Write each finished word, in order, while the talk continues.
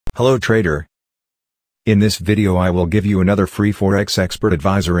Hello trader. In this video I will give you another free Forex Expert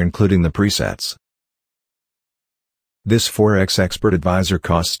Advisor including the presets. This Forex Expert Advisor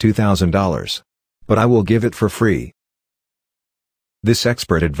costs $2,000. But I will give it for free. This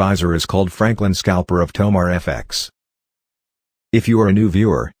Expert Advisor is called Franklin Scalper of Avtomar FX. If you are a new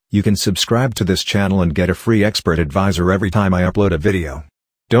viewer, you can subscribe to this channel and get a free Expert Advisor every time I upload a video.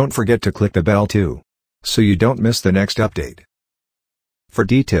 Don't forget to click the bell too, so you don't miss the next update. For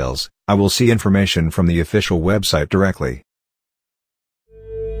details, I will see information from the official website directly.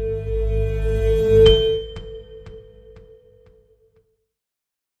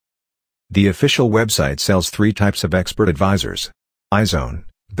 The official website sells three types of expert advisors: iZone,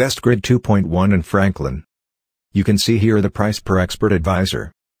 Best Grid 2.1 and Franklin. You can see here the price per expert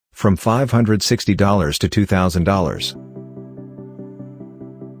advisor. From $560 to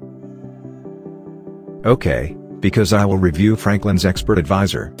 $2,000. Okay, because I will review Franklin's Expert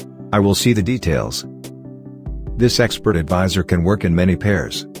Advisor, I will see the details. This Expert Advisor can work in many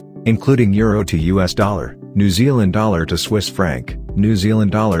pairs, including Euro to US dollar, New Zealand dollar to Swiss franc, New Zealand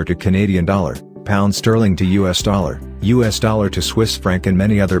dollar to Canadian dollar, Pound sterling to US dollar to Swiss franc and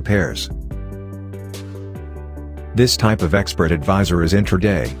many other pairs. This type of Expert Advisor is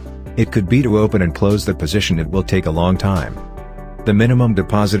intraday. It could be to open and close the position. It will take a long time. The minimum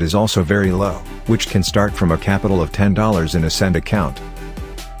deposit is also very low, which can start from a capital of $10 in a send account.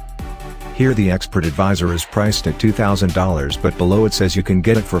 Here the Expert Advisor is priced at $2,000, but below it says you can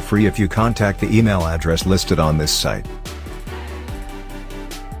get it for free if you contact the email address listed on this site.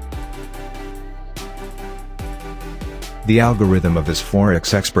 The algorithm of this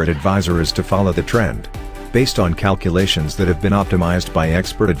Forex Expert Advisor is to follow the trend, based on calculations that have been optimized by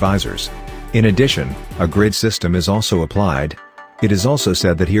expert advisors. In addition, a grid system is also applied. It is also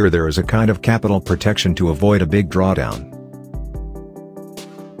said that here there is a kind of capital protection to avoid a big drawdown.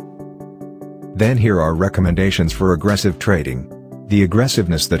 Then here are recommendations for aggressive trading. The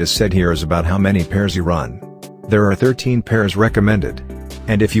aggressiveness that is said here is about how many pairs you run. There are 13 pairs recommended.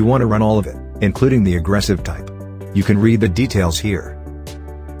 And if you want to run all of it, including the aggressive type, you can read the details here.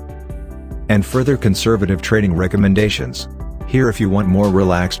 And further conservative trading recommendations. Here if you want more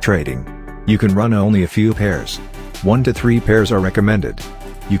relaxed trading, you can run only a few pairs. 1 to 3 pairs are recommended.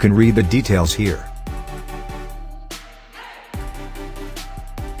 You can read the details here.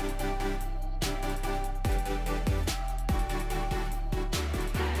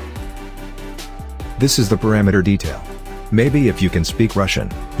 This is the parameter detail. Maybe if you can speak Russian,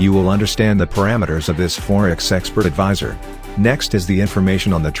 you will understand the parameters of this Forex Expert Advisor. Next is the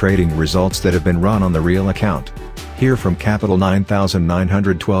information on the trading results that have been run on the real account. Here from capital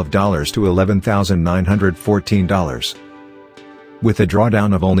 $9,912 to $11,914. With a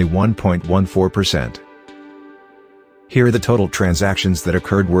drawdown of only 1.14%. Here the total transactions that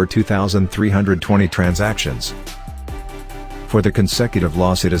occurred were 2,320 transactions. For the consecutive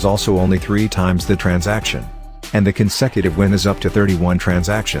loss it is also only 3 times the transaction. And the consecutive win is up to 31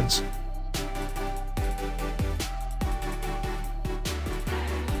 transactions.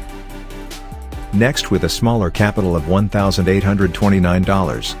 Next, with a smaller capital of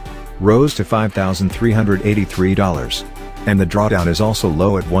 $1,829, rose to $5,383, and the drawdown is also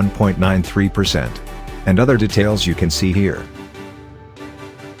low at 1.93%, and other details you can see here.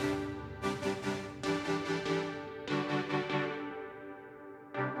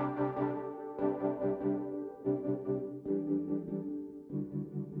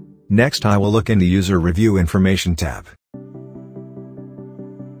 Next I will look in the User Review Information tab.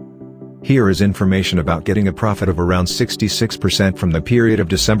 Here is information about getting a profit of around 66% from the period of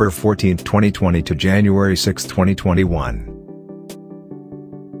December 14, 2020 to January 6, 2021.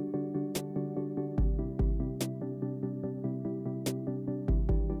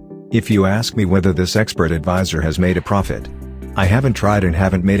 If you ask me whether this Expert Advisor has made a profit, I haven't tried and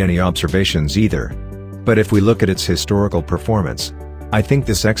haven't made any observations either. But if we look at its historical performance, I think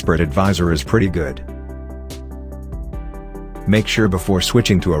this Expert Advisor is pretty good. Make sure before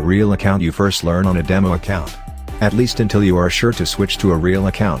switching to a real account you first learn on a demo account. At least until you are sure to switch to a real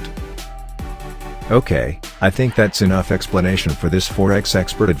account. Okay, I think that's enough explanation for this Forex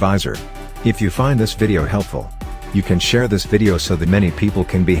Expert Advisor. If you find this video helpful, you can share this video so that many people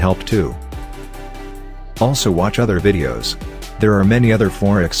can be helped too. Also watch other videos. There are many other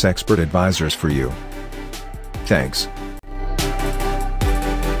Forex Expert Advisors for you. Thanks.